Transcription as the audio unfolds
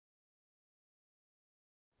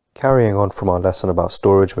Carrying on from our lesson about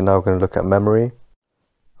storage, we're now going to look at memory.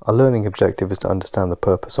 Our learning objective is to understand the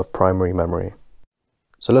purpose of primary memory.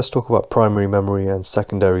 So let's talk about primary memory and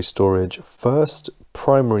secondary storage. First,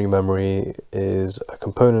 primary memory is a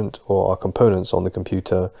component or are components on the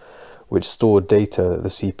computer which store data that the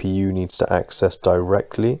CPU needs to access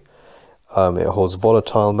directly. It holds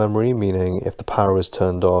volatile memory, meaning if the power is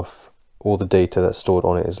turned off, all the data that's stored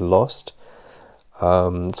on it is lost.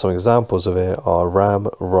 Some examples of it are RAM,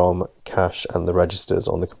 ROM, cache, and the registers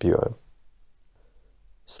on the computer.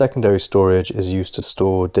 Secondary storage is used to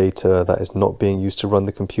store data that is not being used to run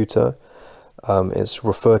the computer. It's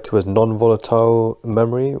referred to as non-volatile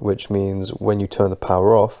memory, which means when you turn the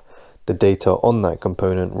power off, the data on that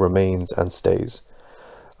component remains and stays.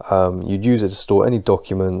 You'd use it to store any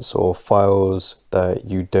documents or files that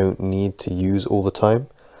you don't need to use all the time.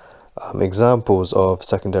 Examples of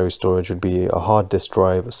secondary storage would be a hard disk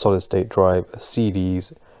drive, a solid state drive,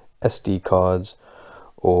 CDs, SD cards,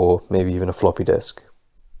 or maybe even a floppy disk.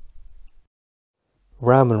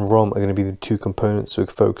 RAM and ROM are going to be the two components we're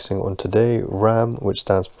focusing on today. RAM, which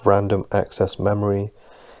stands for Random Access Memory,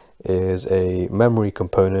 is a memory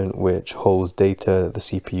component which holds data that the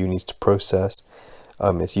CPU needs to process.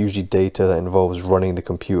 It's usually data that involves running the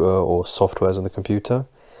computer or softwares on the computer.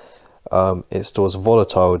 It stores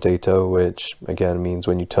volatile data, which again means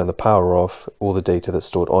when you turn the power off, all the data that's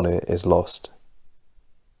stored on it is lost.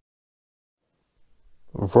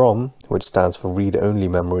 ROM, which stands for read-only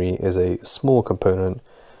memory, is a small component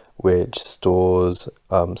which stores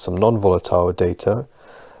some non-volatile data.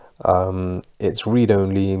 It's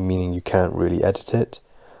read-only, meaning you can't really edit it,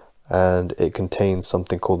 and it contains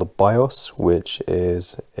something called the BIOS, which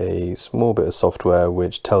is a small bit of software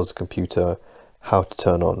which tells the computer how to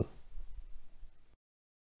turn on.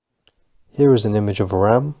 Here is an image of a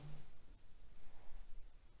RAM.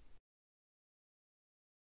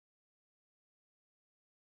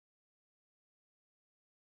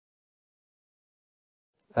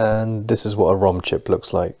 And this is what a ROM chip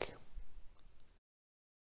looks like.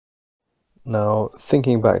 Now,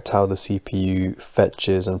 thinking back to how the CPU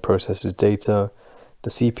fetches and processes data, the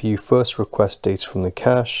CPU first requests data from the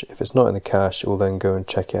cache. If it's not in the cache, it will then go and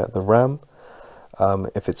check it at the RAM.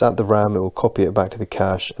 If it's at the RAM, it will copy it back to the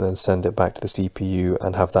cache and then send it back to the CPU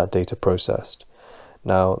and have that data processed.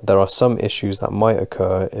 Now, there are some issues that might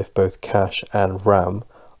occur if both cache and RAM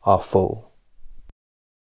are full.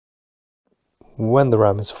 When the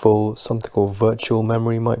RAM is full, something called virtual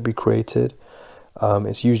memory might be created.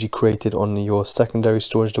 It's usually created on your secondary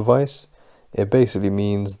storage device. It basically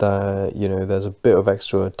means that, there's a bit of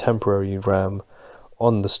extra temporary RAM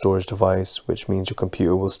on the storage device, which means your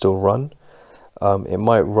computer will still run. It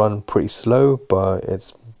might run pretty slow, but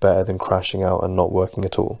it's better than crashing out and not working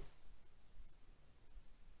at all.